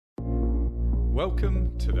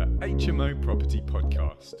Welcome to the HMO Property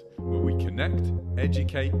Podcast, where we connect,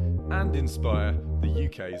 educate and inspire the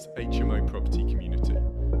UK's HMO property community.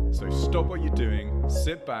 So stop what you're doing,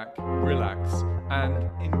 sit back, relax and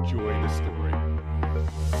enjoy the story.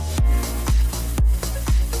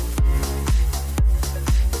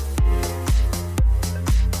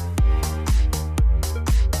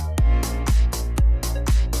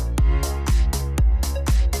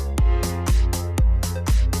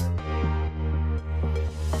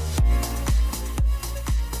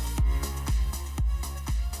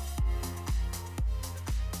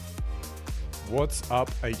 What's up,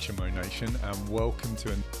 HMO Nation, and welcome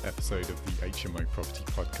to an episode of the HMO Property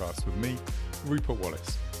Podcast with me, Rupert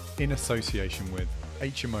Wallace, in association with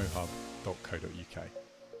hmohub.co.uk.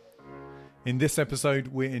 In this episode,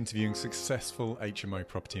 we're interviewing successful HMO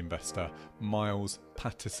property investor, Miles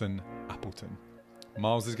Pattison-Appleton.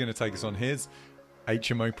 Miles is going to take us on his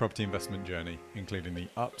HMO property investment journey, including the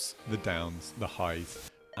ups, the downs, the highs,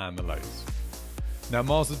 and the lows. Now,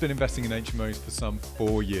 Miles has been investing in HMOs for some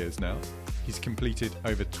 4 years now. He's completed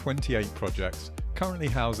over 28 projects, currently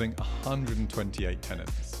housing 128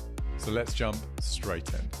 tenants. So let's jump straight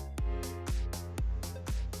in.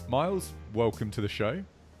 Miles, welcome to the show.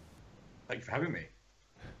 Thank you for having me.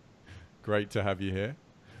 Great to have you here.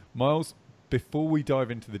 Miles, before we dive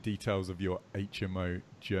into the details of your HMO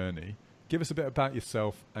journey, give us a bit about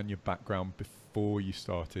yourself and your background before you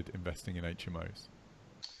started investing in HMOs.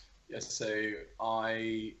 Yes, so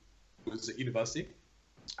I was at university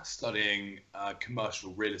studying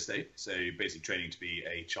commercial real estate, so basically training to be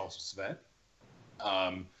a chartered surveyor.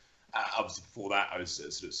 Obviously before that I was sort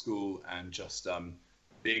of at school and just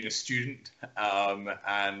being a student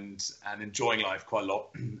and enjoying life quite a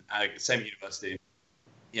lot. Same at university.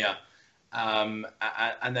 Yeah. And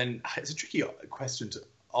then it's a tricky question to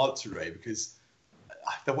answer, Ray, because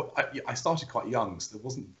I started quite young, so there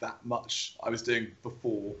wasn't that much I was doing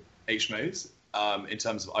before HMOs. In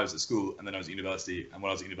terms of I was at school and then I was at university, and when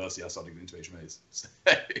I was at university I started getting into HMOs. So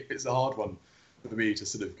it's a hard one for me to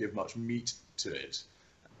sort of give much meat to it.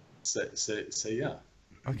 So yeah.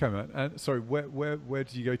 Okay, man. And sorry, where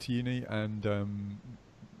did you go to uni, and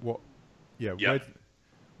what? Yeah.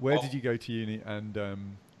 Where did you go to uni, and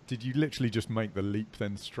did you literally just make the leap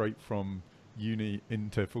then straight from uni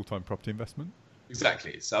into full-time property investment?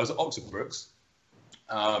 Exactly. So I was at Oxford Brookes,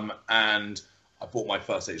 and I bought my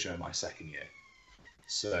first HMO my second year.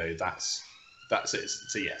 So that's it.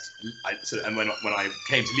 So yes, and when I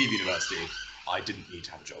came to leave university, I didn't need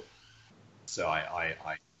to have a job. So I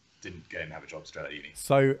didn't go and have a job straight out of uni.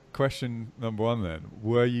 So question number one then,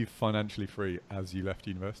 were you financially free as you left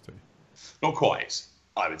university? Not quite,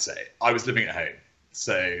 I would say. I was living at home.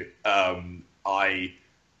 So I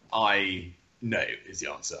no is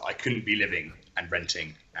the answer. I couldn't be living and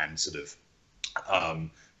renting and sort of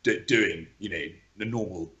doing, the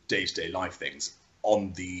normal day-to-day life things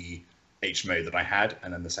on the HMO that I had,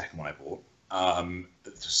 and then the second one I bought.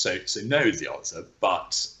 So no is the answer,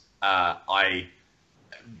 but I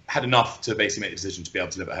had enough to basically make the decision to be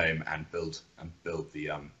able to live at home and build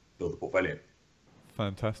the portfolio.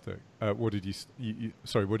 Fantastic. What did you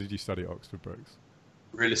study at Oxford Brookes?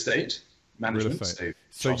 Real estate management. Real estate.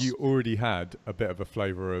 So you already had a bit of a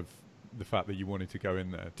flavour of the fact that you wanted to go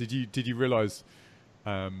in there. Did you realise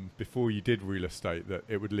before you did real estate that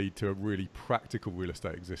it would lead to a really practical real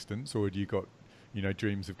estate existence, or had you got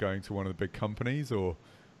dreams of going to one of the big companies, or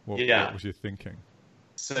what was your thinking?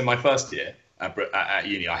 So my first year at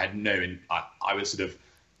uni, I had I was sort of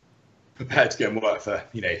prepared to go and work for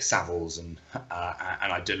Savills, and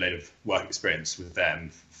I did a load of work experience with them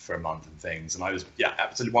for a month and things, and I was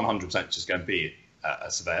absolutely 100% just going to be a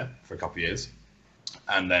surveyor for a couple of years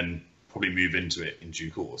and then probably move into it in due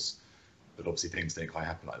course. But obviously things don't quite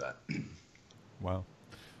happen like that. Wow.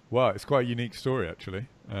 Well, it's quite a unique story actually,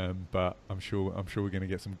 but I'm sure we're going to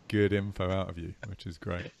get some good info out of you, which is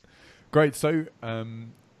great. Great. So,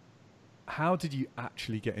 how did you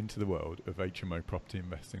actually get into the world of HMO property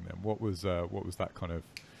investing then? What was that kind of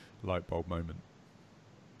light bulb moment?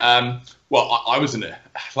 Well, I was in a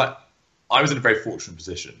very fortunate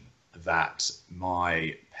position that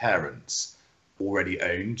my parents already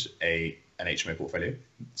owned an HMO portfolio.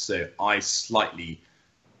 So I slightly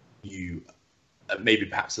knew maybe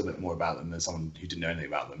perhaps a little bit more about them than someone who didn't know anything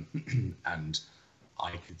about them. And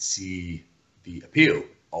I could see the appeal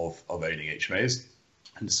of owning HMOs.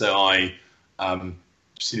 And so I, as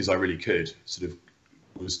soon as I really could, sort of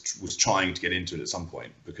was trying to get into it at some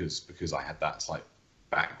point because I had that slight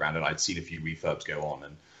background and I'd seen a few refurbs go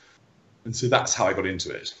on. And so that's how I got into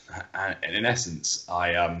it. And in essence,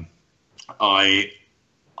 I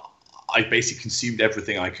I basically consumed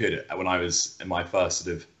everything I could when I was in my first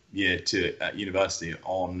sort of year at university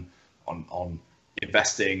on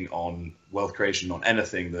investing, on wealth creation, on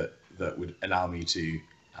anything that would allow me to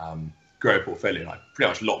grow a portfolio. And I pretty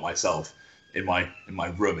much locked myself in my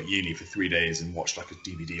room at uni for 3 days and watched like a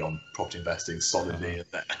DVD on property investing solidly,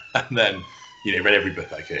 and then read every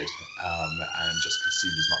book I could, and just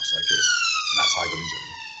consumed as much as I could. And that's how I got into it.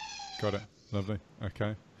 Got it. Lovely.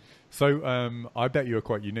 Okay. So I bet you are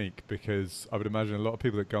quite unique, because I would imagine a lot of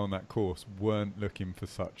people that go on that course weren't looking for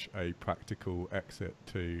such a practical exit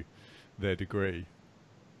to their degree.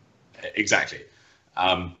 Exactly.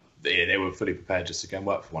 They were fully prepared just to go and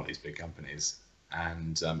work for one of these big companies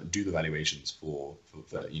and do the valuations for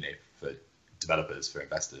developers, for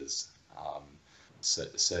investors. So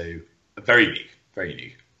very unique, very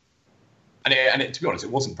unique. And it, to be honest,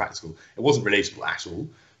 it wasn't practical. It wasn't relatable at all,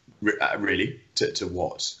 really, to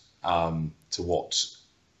what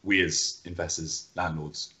we as investors,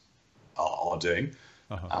 landlords, are doing.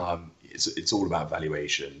 It's all about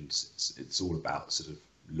valuations. It's all about sort of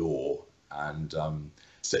law, and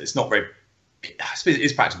so it's not very. I suppose it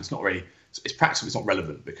is practical. It's not very. It's practical. It's not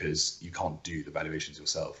relevant because you can't do the valuations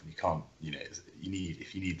yourself, and you can't.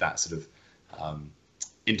 If you need that sort of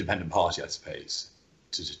independent party, I suppose,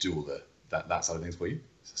 to do all that side of things for you.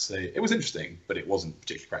 So it was interesting, but it wasn't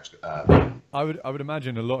particularly practical. I would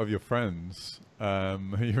imagine a lot of your friends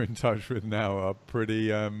who you're in touch with now are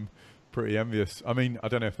pretty envious. I mean, I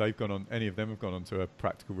don't know if any of them have gone on to a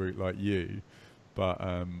practical route like you, but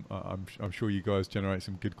I'm sure you guys generate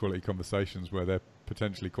some good quality conversations where they're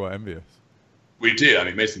potentially quite envious. We do. I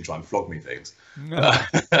mean, most of them try and flog me things. But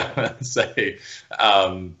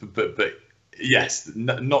yes,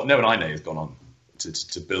 no one I know has gone on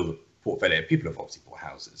to build a portfolio. People have obviously bought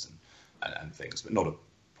houses and things, but not a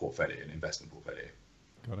portfolio, an investment portfolio.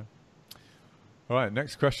 Got it. All right,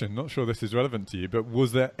 next question. Not sure this is relevant to you, but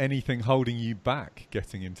was there anything holding you back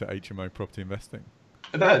getting into HMO property investing?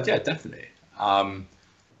 Yeah, definitely.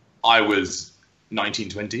 I was 19,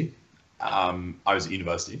 20. I was at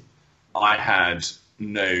university. I had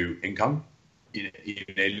no income,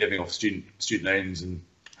 living off student loans and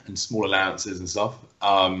small allowances and stuff.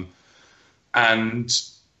 And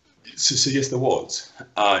so yes, there was.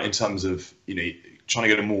 In terms of trying to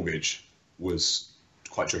get a mortgage was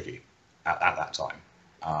quite tricky at that time.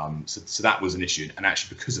 So that was an issue, and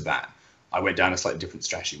actually because of that, I went down a slightly different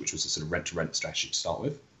strategy, which was a sort of rent-to-rent strategy to start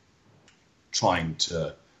with, trying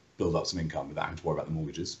to build up some income without having to worry about the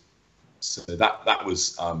mortgages. So that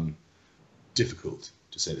was difficult,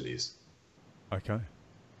 to say the least. Okay.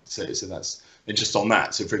 So that's, and just on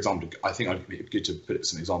that. So for example, I think I'd be good to put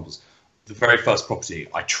some examples. The very first property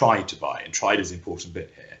I tried to buy, and tried is the important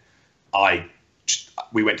bit here,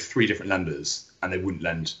 we went to 3 different lenders and they wouldn't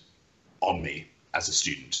lend on me as a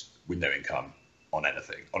student with no income on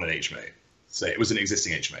anything, on an HMO. So it was an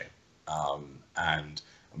existing HMO, and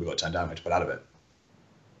we got turned down, we had to pull out of it.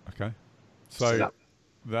 Okay. So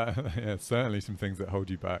that certainly some things that hold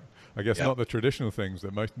you back. I guess not the traditional things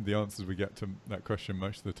that most of the answers we get to that question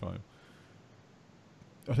most of the time.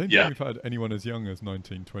 I don't think we've had anyone as young as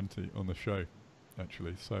 19, 20 on the show,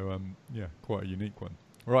 actually. So, quite a unique one.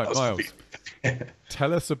 All right, Miles,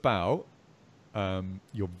 tell us about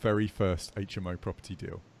your very first HMO property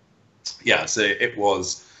deal. Yeah, so it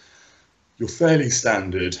was your fairly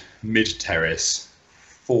standard mid-terrace,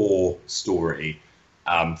 4-storey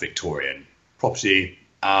Victorian property.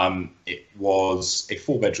 It was a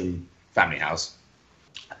 4-bedroom family house,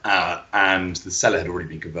 and the cellar had already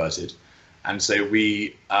been converted. And so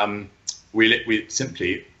we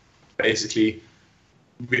simply, basically,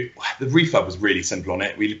 the refurb was really simple on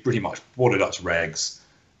it. We pretty much brought it up to regs,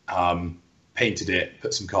 painted it,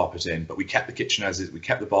 put some carpet in, but we kept the kitchen as is, we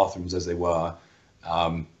kept the bathrooms as they were,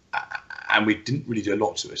 and we didn't really do a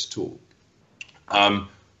lot to it at all.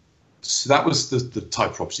 So that was the type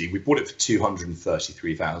of property. We bought it for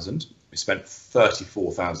 233,000. We spent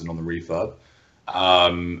 34,000 on the refurb.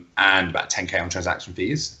 And about 10k on transaction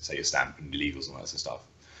fees, so your stamp and legals and all that sort of stuff.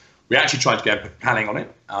 We actually tried to get planning on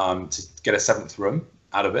it to get a 7th room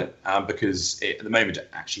out of it, because at the moment,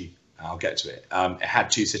 actually, I'll get to it. It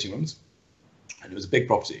had 2 sitting rooms, and it was a big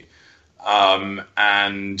property.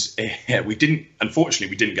 Unfortunately, we didn't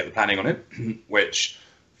get the planning on it, which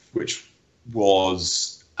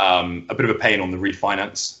was a bit of a pain on the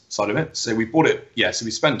refinance side of it. So we bought it. Yeah, so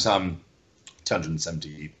we spent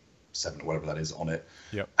 277 or whatever that is on it.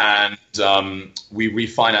 Yep. And we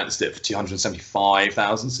refinanced it for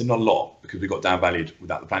 275,000, so not a lot, because we got downvalued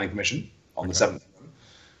without the planning permission on the 7th room.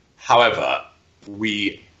 However,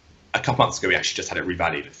 a couple months ago, we actually just had it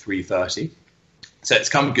revalued at 330. So it's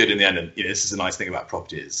come good in the end. And this is a nice thing about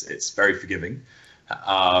property, is it's very forgiving.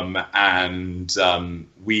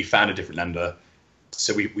 We found a different lender.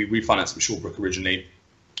 So we refinanced with Shawbrook originally.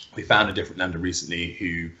 We found a different lender recently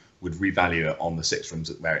who would revalue it on the 6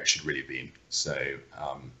 rooms where it should really have been. So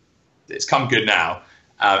it's come good now,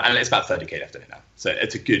 and it's about 30k left in it now. So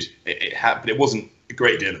it's a good. But it wasn't a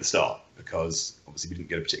great deal at the start because obviously we didn't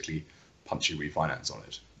get a particularly punchy refinance on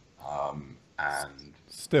it. And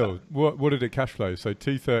still, what did it cash flow? So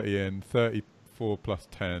 230 in, 34 plus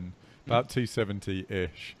 10, about 270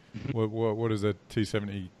 ish. What is a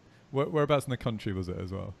 270? Whereabouts in the country was it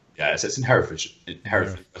as well? Yeah, so it's in Hereford,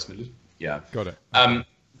 West Midlands. Yeah, got it.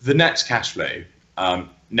 The net cash flow,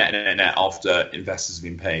 net after investors have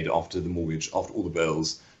been paid, after the mortgage, after all the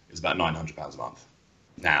bills, is about £900 a month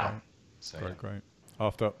now. Right. So great.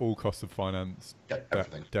 After all costs of finance,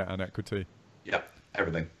 everything, debt and equity. Yeah,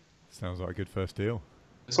 everything. Sounds like a good first deal.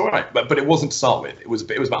 It's all right, but it wasn't to start with. It was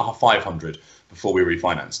about 500 before we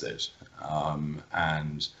refinanced it,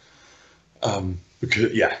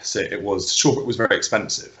 because so it was. Shawbrook was very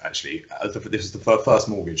expensive actually. This is the first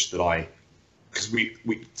mortgage that because we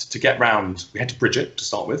to get round, we had to bridge it to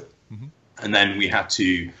start with, and then we had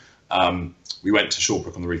to we went to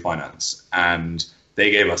Shawbrook on the refinance, and they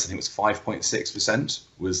gave us, I think it was 5.6%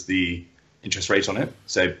 was the interest rate on it.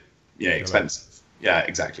 So expensive. Yeah,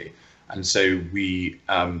 exactly. And so we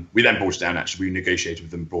then brought it down. Actually, we negotiated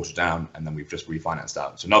with them, brought it down, and then we've just refinanced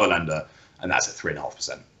out to another lender, and that's at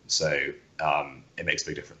 3.5%. So it makes a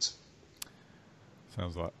big difference.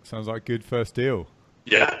 Sounds like a good first deal.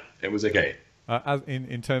 Yeah, it was okay. As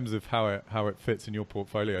in terms of how it fits in your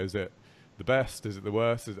portfolio, is it the best? Is it the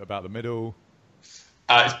worst? Is it about the middle?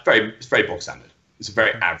 It's very bog standard. It's a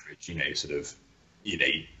very average,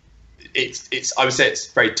 it's I would say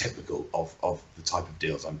it's very typical of the type of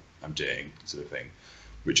deals I'm doing, sort of thing,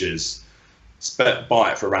 which is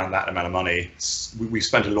buy it for around that amount of money. We've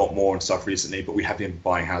spent a lot more on stuff recently, but we have been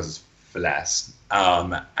buying houses for less,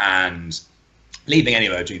 and leaving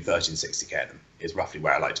anywhere between 30 and 60k of them is roughly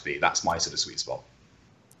where I like to be. That's my sort of sweet spot.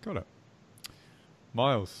 Got it.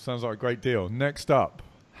 Miles, sounds like a great deal. Next up,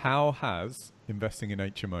 how has investing in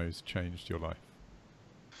HMOs changed your life?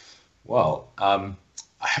 Well, I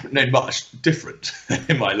haven't known much different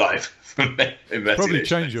in my life from investing. Probably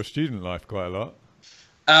changed your student life quite a lot.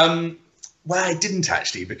 Well, I didn't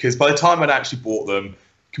actually, because by the time I'd actually bought them,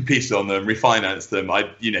 completed on them, refinanced them,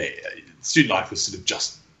 student life was sort of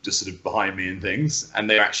just sort of behind me and things,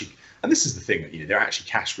 and and this is the thing, they're actually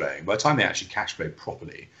cash flowing. By the time they actually cash flow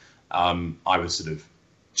properly, I was sort of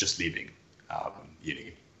just leaving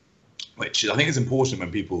uni, which I think is important when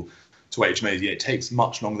people to HMOs. It takes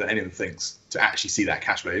much longer than anyone thinks to actually see that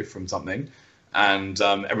cash flow from something, and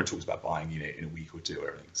everyone talks about buying in a week or two or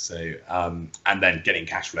everything. So and then getting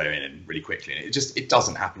cash flow in really quickly, and it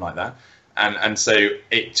doesn't happen like that. And so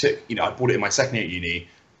it took, I bought it in my second year at uni,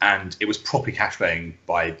 and it was properly cash flowing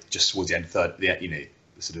by just towards the end of the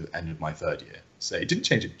sort of end of my third year. So it didn't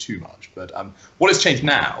change it too much. But what has changed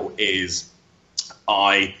now is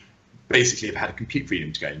I basically have had a complete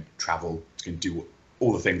freedom to go and travel, to go and do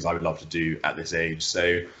all the things I would love to do at this age.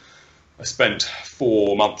 So I spent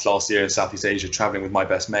 4 months last year in Southeast Asia traveling with my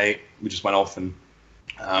best mate. We just went off and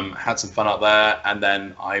had some fun out there. And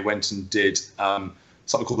then I went and did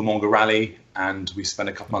something called the Mongol Rally. And we spent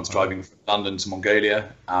a couple months driving from London to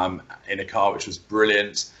Mongolia in a car, which was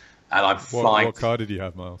brilliant. And I'm flying. What car did you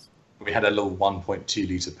have, Miles? We had a little 1.2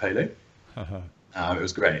 litre Polo. It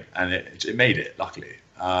was great. And it made it, luckily.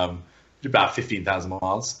 Did about 15,000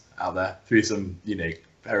 miles out there through some,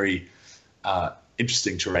 very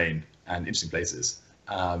interesting terrain and interesting places.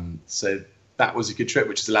 So that was a good trip,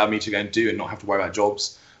 which has allowed me to go and do and not have to worry about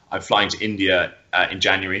jobs. I'm flying to India in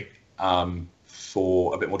January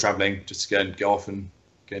for a bit more traveling, just to go off and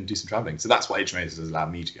go and do some traveling. So that's what HMOs has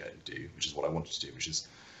allowed me to go and do, which is what I wanted to do, which is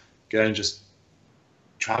go and just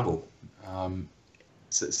travel.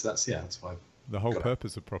 So that's why. The whole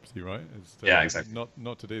purpose of property, right? Is to, exactly.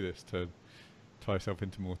 Not to do this to tie yourself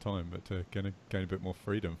into more time, but to gain a bit more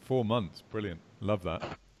freedom. 4 months, brilliant. Love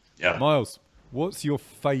that. Yeah. Miles, what's your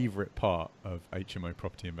favourite part of HMO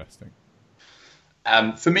property investing?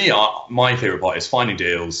 For me, my favourite part is finding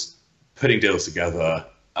deals, putting deals together,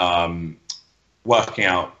 working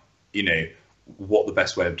out, what the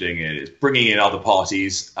best way of doing it is, bringing in other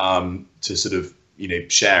parties to sort of,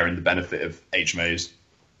 share in the benefit of HMOs.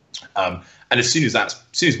 And as soon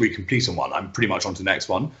as we complete on one, I'm pretty much on to the next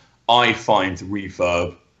one. I find the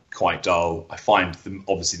refurb quite dull. I find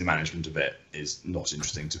obviously the management of it is not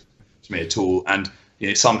interesting to me at all. And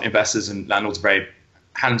some investors and landlords are very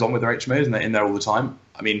hands-on with their HMOs, and they're in there all the time.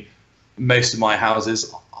 I mean, most of my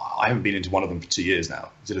houses, I haven't been into one of them for 2 years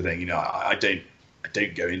now, sort of thing. You know, I don't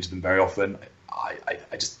go into them very often. I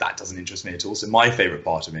just, that doesn't interest me at all. So my favorite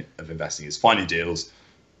part of investing is finding deals,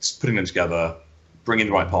 putting them together, bringing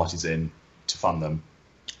the right parties in to fund them,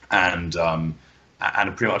 and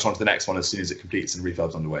pretty much on to the next one as soon as it completes and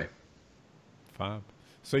refurb's underway. Fab.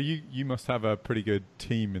 So you must have a pretty good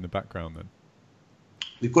team in the background then.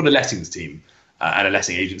 We've got a lettings team and a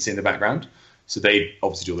letting agency in the background. So they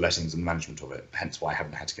obviously do all the lettings and management of it, hence why I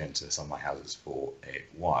haven't had to go into some of my houses for a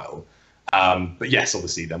while. But yes,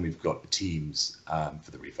 obviously then we've got teams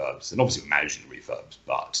for the refurbs, and obviously we're managing the refurbs,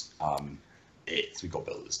 but we've got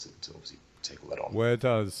builders to obviously take all that on. Where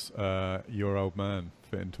does your old man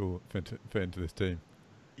fit into this team?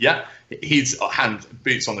 Yeah, he's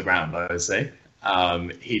boots on the ground, I would say.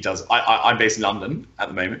 He does. I'm based in London at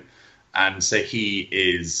the moment, and so he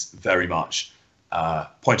is very much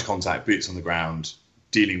point of contact, boots on the ground,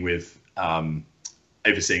 dealing with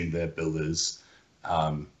overseeing the builders,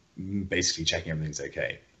 basically checking everything's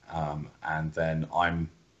okay, and then I'm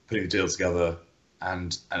putting the deals together,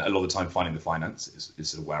 and a lot of the time finding the finance is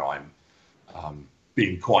sort of where I'm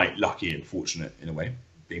being quite lucky and fortunate in a way,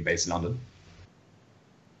 being based in London.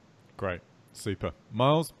 Great. Super.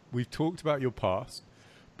 Miles, we've talked about your past,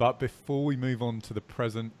 but before we move on to the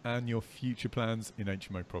present and your future plans in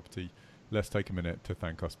HMO property, let's take a minute to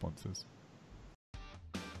thank our sponsors.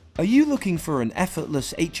 Are you looking for an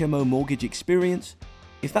effortless HMO mortgage experience?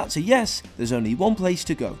 If that's a yes, there's only one place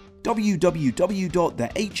to go: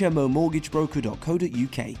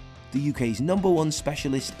 www.thehmomortgagebroker.co.uk, the UK's #1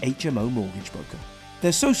 specialist HMO mortgage broker.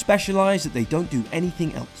 They're so specialised that they don't do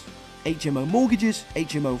anything else. HMO mortgages,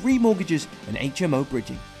 HMO remortgages, and HMO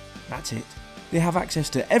bridging. That's it. They have access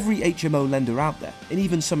to every HMO lender out there, and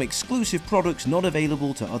even some exclusive products not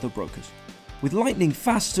available to other brokers. With lightning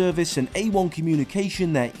fast service and A1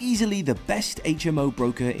 communication, they're easily the best HMO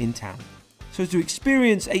broker in town. So to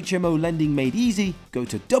experience HMO lending made easy, go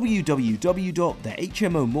to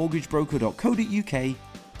www.thehmomortgagebroker.co.uk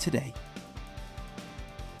today.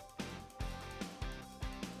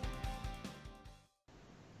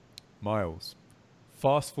 Miles,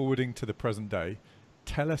 fast forwarding to the present day,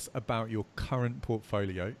 tell us about your current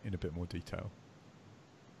portfolio in a bit more detail.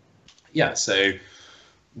 Yeah, so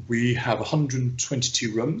we have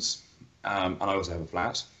 122 rooms, and I also have a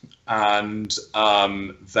flat, and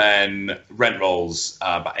then rent rolls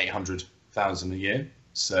about 800,000 a year.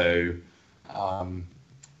 So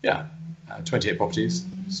 28 properties.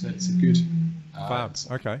 So it's a good. Fab.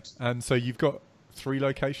 Okay, and so you've got 3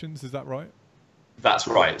 locations, is that right? That's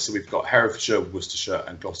right. So we've got Herefordshire, Worcestershire,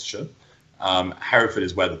 and Gloucestershire. Hereford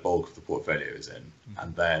is where the bulk of the portfolio is in,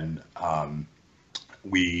 and then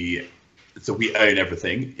we own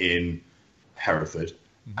everything in Hereford,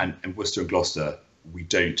 and in Worcester and Gloucester we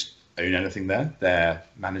don't own anything there. They're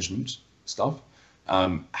management stuff.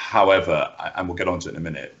 However, and we'll get onto it in a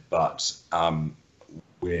minute, but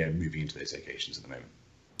we're moving into those locations at the moment.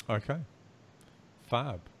 Okay.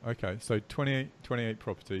 Fab. Okay, so 28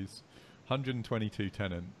 properties. 122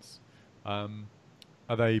 tenants. Are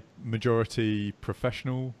they majority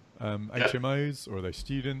professional HMOs, or are they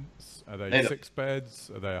students? Are they 6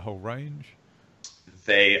 beds? Are they a whole range?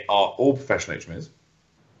 They are all professional HMOs.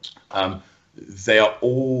 They are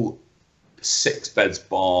all 6 beds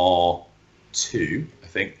bar 2, I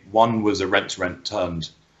think. One was a rent-to-rent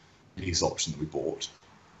turned lease option that we bought,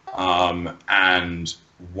 and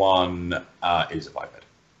one is a 5 bed.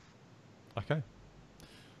 Okay.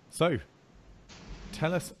 So,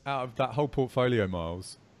 tell us, out of that whole portfolio,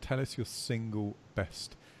 Miles, tell us your single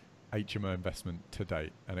best HMO investment to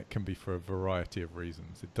date, and it can be for a variety of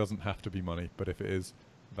reasons. It doesn't have to be money, but if it is,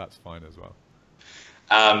 that's fine as well.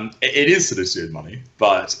 It is sort of student money,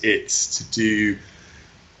 but it's to do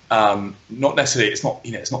not necessarily. It's not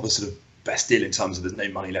it's not the sort of best deal in terms of there's no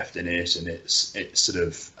money left in it, and it's sort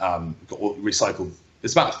of got all recycled.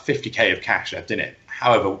 There's about 50k of cash left in it.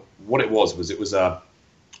 However, what it was a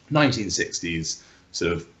 1960s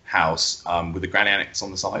sort of house with a granny annex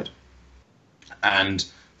on the side, and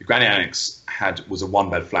the granny annex was a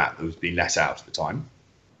 1-bed flat that was being let out at the time,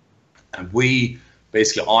 and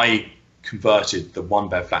I converted the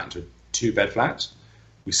 1-bed flat into a 2-bed flat.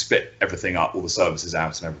 We split everything up, all the services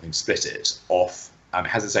out and everything, split it off. It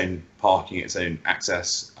has its own parking, its own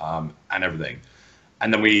access, and everything.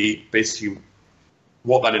 And then we basically,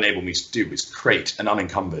 what that enabled me to do was create an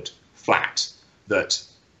unencumbered flat that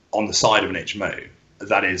on the side of an HMO,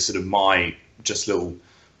 that is sort of my just little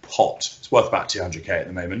pot. It's worth about 200k at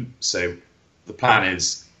the moment. So the plan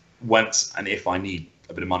is, once and if I need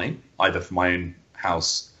a bit of money, either for my own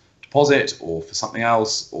house deposit or for something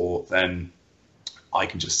else, or then I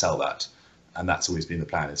can just sell that. And that's always been the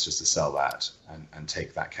plan, is just to sell that and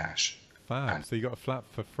take that cash. Fab. So you got a flat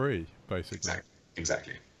for free, basically.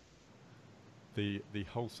 Exactly. The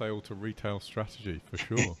wholesale to retail strategy, for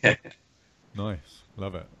sure. Nice.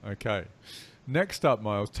 Love it. Okay. Next up,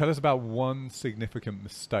 Miles, tell us about one significant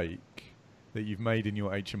mistake that you've made in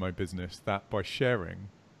your HMO business that by sharing,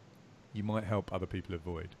 you might help other people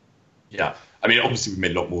avoid. Yeah. I mean, obviously, we've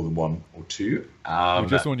made a lot more than one or two. We're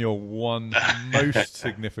just on your one most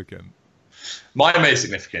significant. My most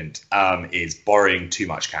significant is borrowing too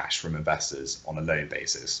much cash from investors on a loan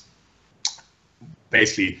basis.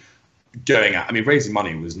 Basically, going out, I mean, raising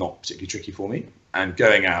money was not particularly tricky for me. And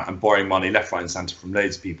going out and borrowing money left, right, and centre from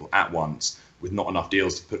loads of people at once with not enough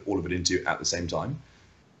deals to put all of it into at the same time.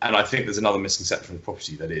 And I think there's another misconception of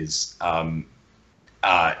property that is,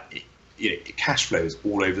 cash flows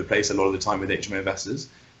all over the place a lot of the time with HMO investors.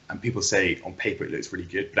 And people say on paper it looks really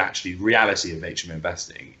good, but actually the reality of HMO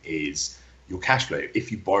investing is your cash flow,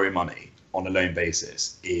 if you borrow money on a loan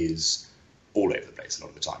basis, is all over the place a lot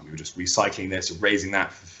of the time. You're just recycling this, you're raising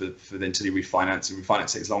that for until you refinance, and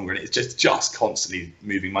refinance takes longer, and it's just constantly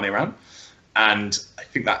moving money around. And I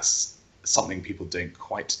think that's something people don't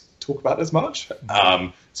quite talk about as much.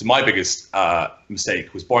 So my biggest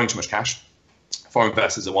mistake was borrowing too much cash for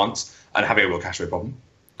investors at once and having a real cash flow problem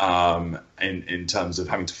in terms of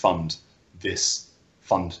having to fund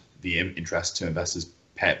the interest to investors,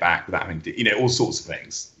 pay it back without having to, all sorts of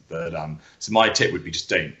things. But so my tip would be just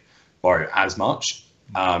don't borrow as much.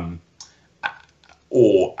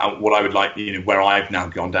 Or what I would like, where I've now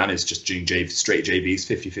gone down is just doing straight JVs,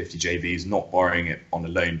 50-50 JVs, not borrowing it on a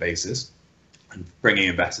loan basis, and bringing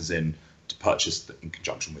investors in to purchase in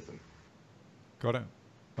conjunction with them. Got it.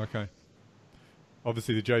 Okay.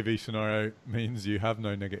 Obviously, the JV scenario means you have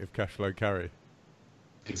no negative cash flow carry.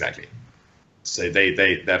 Exactly. So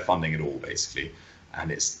they're funding it all basically,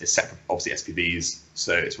 and it's separate, obviously SPVs,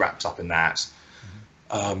 so it's wrapped up in that,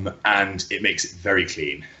 and it makes it very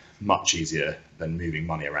clean, much easier than moving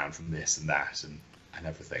money around from this and that and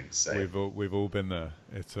everything. So we've all been there.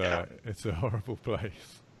 It's a horrible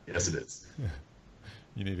place. Yes, it is.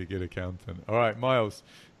 You need a good accountant. All right, Miles,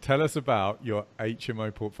 tell us about your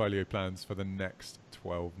HMO portfolio plans for the next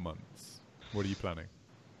 12 months. What are you planning?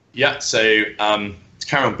 Yeah, so to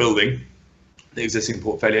carry on building the existing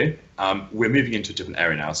portfolio, we're moving into a different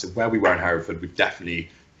area now. So where we were in Hereford, we've definitely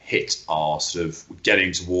hit our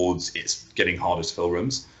getting towards it's getting harder to fill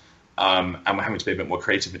rooms. And we're having to be a bit more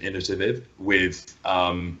creative and innovative with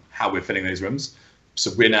how we're filling those rooms.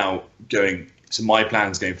 So we're now so my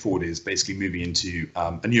plans going forward is basically moving into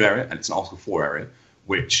a new area, and it's an Article 4 area,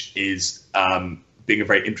 which is being a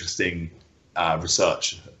very interesting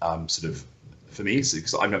research for me,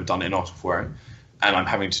 because I've never done it in Article 4 area, and I'm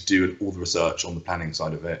having to do all the research on the planning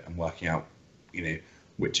side of it and working out,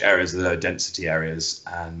 which areas are the density areas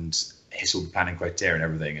and hit all the planning criteria and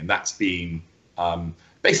everything. And that's been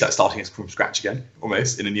basically like starting from scratch again,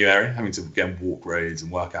 almost in a new area, having to again walk roads and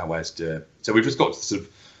work out where to do it. So we've just got to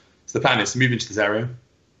so the plan is to move into this area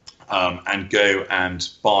and go and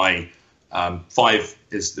buy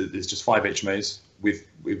there's just 5 HMOs with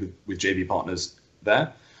JV partners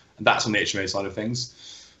there, and that's on the HMO side of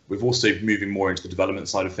things. We're also moving more into the development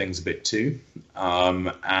side of things a bit too,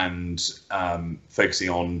 and focusing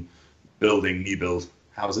on building new build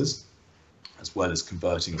houses, as well as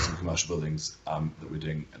converting some commercial buildings that we're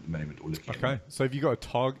doing at the moment or looking at. Okay, so have you got a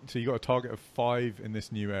target? So you got a target of 5 in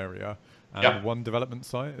this new area and 1 development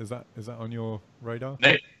site. Is that on your radar?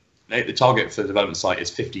 No, the target for the development site is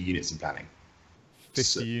 50 units in planning.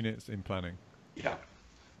 50 units in planning. Yeah,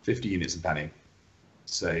 50 units in planning.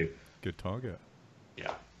 So good target.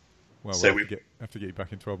 Yeah. Well, so we have to get you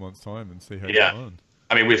back in 12 months' time and see how you get on.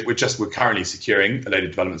 I mean, we're currently securing a load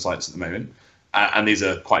of development sites at the moment, and these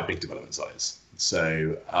are quite big development sites.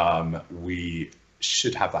 So we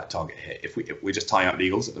should have that target hit. If we're just tying up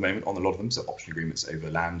legals at the moment on a lot of them, so option agreements over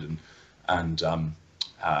land and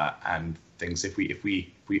things.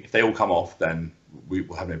 If they all come off, then we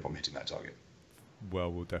will have no problem hitting that target.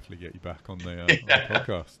 Well, we'll definitely get you back on the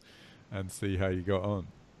podcast and see how you got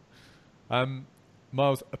on.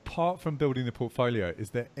 Miles, apart from building the portfolio,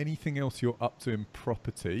 is there anything else you're up to in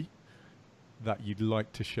property that you'd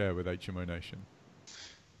like to share with HMO Nation?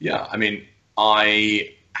 Yeah, I mean,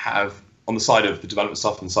 I have, on the side of the development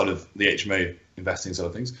stuff, on the side of the HMO investing side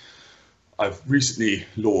of things, I've recently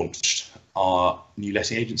launched our new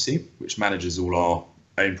letting agency, which manages all our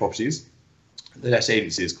own properties. The letting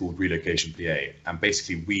agency is called Relocation PA, and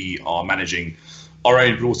basically we are managing our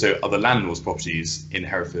own, but also other landlords' properties in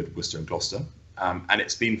Hereford, Worcester and Gloucester. And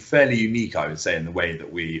it's been fairly unique, I would say, in the way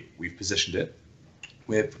that we've positioned it.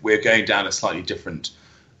 we're going down a slightly different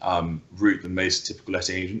route than most typical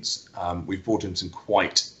letting agents. We've brought in some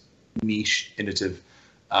quite niche, innovative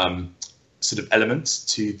sort of elements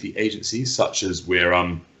to the agency, such as we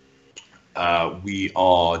are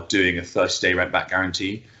doing a 30-day rent back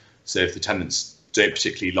guarantee. So if the tenants don't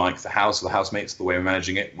particularly like the house or the housemates, the way we're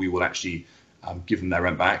managing it, we will actually give them their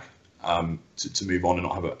rent back to move on and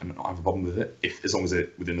not have a problem with it, as long as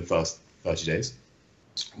it's within the first 30 days.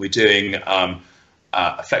 We're doing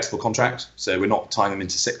a flexible contract, so we're not tying them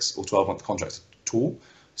into 6 or 12-month contracts at all.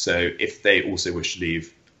 So if they also wish to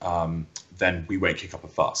leave, then we won't kick up a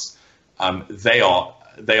fuss. They are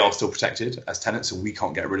still protected as tenants, so we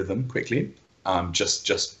can't get rid of them quickly. But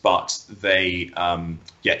they,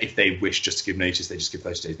 if they wish just to give notice, they just give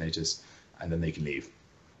 30 days notice, and then they can leave.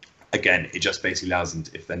 Again, it just basically allows them,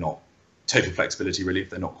 if they're not total flexibility, really, if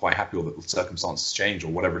they're not quite happy or the circumstances change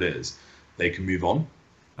or whatever it is, they can move on.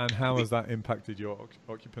 And how has that impacted your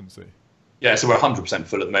occupancy? Yeah, so we're 100%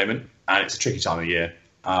 full at the moment, and it's a tricky time of year.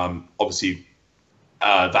 Obviously,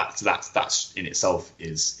 that's in itself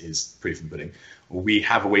is proof of the pudding. We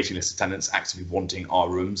have a waiting list of tenants actively wanting our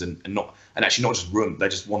rooms, and actually not just room, they're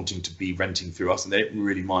just wanting to be renting through us, and they don't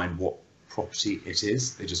really mind what property it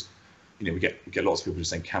is. They just, we get lots of people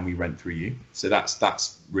just saying, can we rent through you? So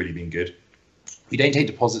that's really been good. We don't take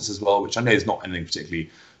deposits as well, which I know is not anything particularly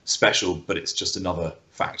special, but it's just another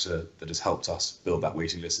factor that has helped us build that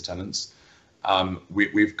waiting list of tenants.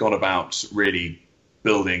 We've gone about really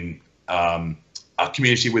building a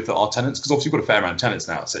community with our tenants, because obviously we've got a fair amount of tenants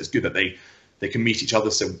now, so it's good that they can meet each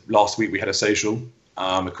other. So last week we had a social,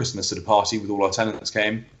 a Christmas sort of party with all our tenants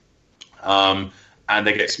came, and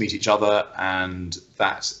they get to meet each other, and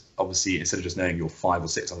that obviously, instead of just knowing your 5 or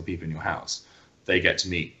 6 other people in your house, they get to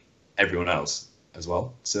meet everyone else as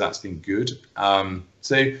well. So that's been good.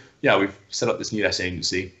 So yeah, we've set up this new letting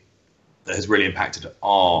agency that has really impacted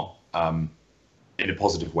our, in a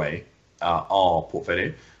positive way, our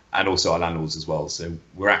portfolio, and also our landlords as well. So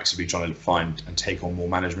we're actively trying to find and take on more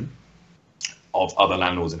management of other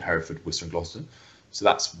landlords in Hereford, Worcester and Gloucester. So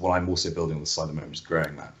that's what I'm also building on the side at the moment, is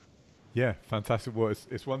growing that. Yeah, fantastic. Well,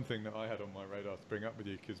 it's one thing that I had on my radar to bring up with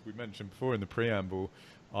you, because we mentioned before in the preamble,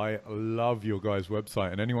 I love your guys'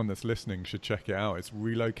 website, and anyone that's listening should check it out. It's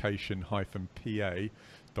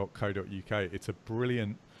relocation-pa.co.uk. It's a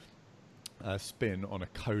brilliant spin on a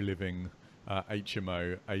co-living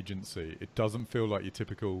HMO agency. It doesn't feel like your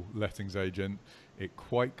typical lettings agent. It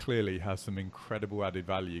quite clearly has some incredible added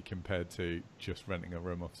value compared to just renting a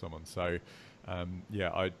room off someone. So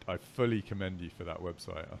I fully commend you for that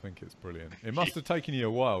website. I think it's brilliant. It must have taken you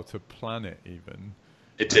a while to plan it even.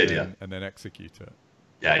 It did, yeah. And then execute it.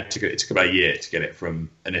 Yeah, it took about a year to get it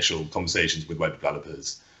from initial conversations with web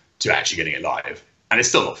developers to actually getting it live. And it's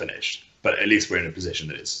still not finished, but at least we're in a position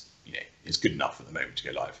that it's good enough at the moment to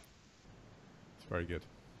go live. It's very good.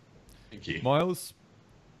 Thank you. Miles,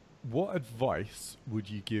 what advice would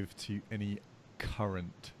you give to any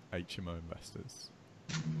current HMO investors?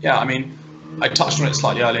 Yeah, I mean, I touched on it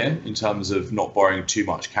slightly earlier in terms of not borrowing too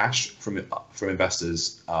much cash from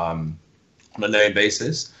investors on a loan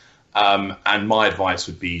basis. And my advice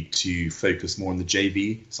would be to focus more on the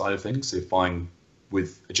JV side of things. So buying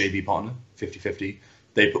with a JV partner, 50-50,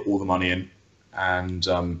 they put all the money in, and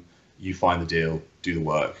you find the deal, do the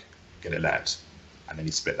work, get it let, and then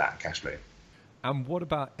you split that cash flow. And what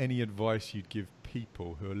about any advice you'd give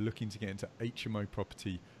people who are looking to get into HMO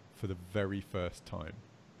property for the very first time?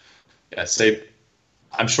 Yeah, so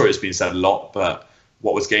I'm sure it's been said a lot, but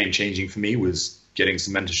what was game changing for me was getting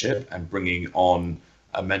some mentorship and bringing on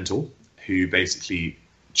a mentor who basically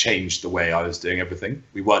changed the way I was doing everything.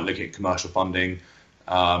 We weren't looking at commercial funding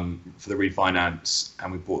for the refinance,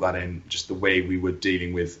 and we brought that in, just the way we were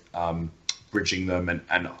dealing with bridging them.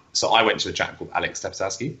 And so I went to a chap called Alex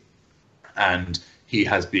Tepsaski, and he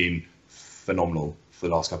has been phenomenal for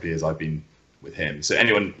the last couple of years I've been with him. So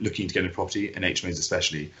anyone looking to get into property, and HMOs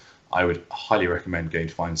especially, I would highly recommend going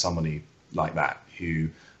to find somebody like that who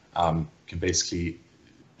can basically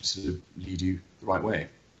sort of lead you the right way.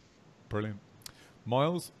 Brilliant.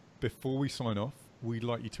 Miles, before we sign off, we'd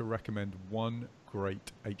like you to recommend one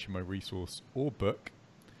great HMO resource or book.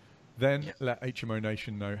 Then let HMO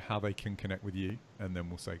Nation know how they can connect with you, and then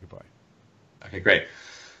we'll say goodbye. Okay, great.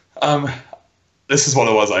 This is one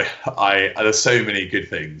of the ones there's so many good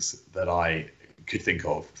things that I could think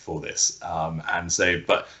of for this.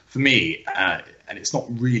 But for me, and it's not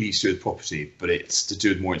really to do with property, but it's to do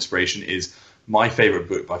with more inspiration, is my favorite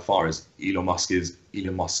book by far is Elon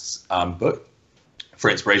Musk's book for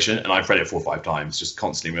inspiration. And I've read it 4 or 5 times, just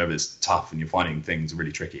constantly, whenever it's tough and you're finding things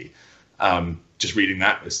really tricky. Just reading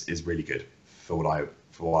that is really good for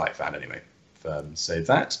what I found anyway. firm. So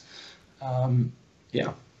that,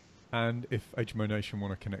 yeah. And if HMO Nation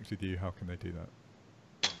want to connect with you, how can they do that?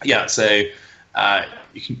 Yeah, so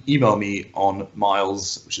you can email me on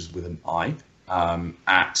Miles, which is with an I,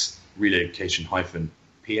 at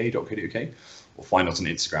relocation-pa.co.uk, or find us on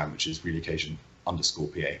Instagram, which is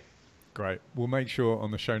relocation_PA. Great. We'll make sure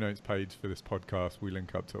on the show notes page for this podcast, we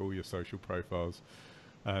link up to all your social profiles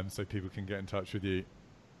so people can get in touch with you.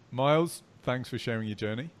 Miles, thanks for sharing your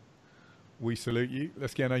journey. We salute you.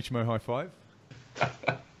 Let's get an HMO high five.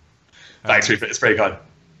 Thanks, Rupert. It's very kind.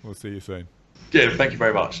 We'll see you soon. Good. Thank you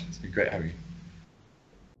very much. It's been great having you.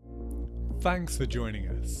 Thanks for joining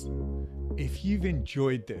us. If you've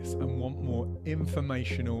enjoyed this and want more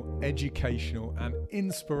informational, educational and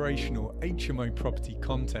inspirational HMO property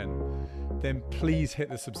content, then please hit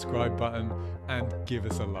the subscribe button and give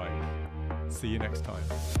us a like. See you next time.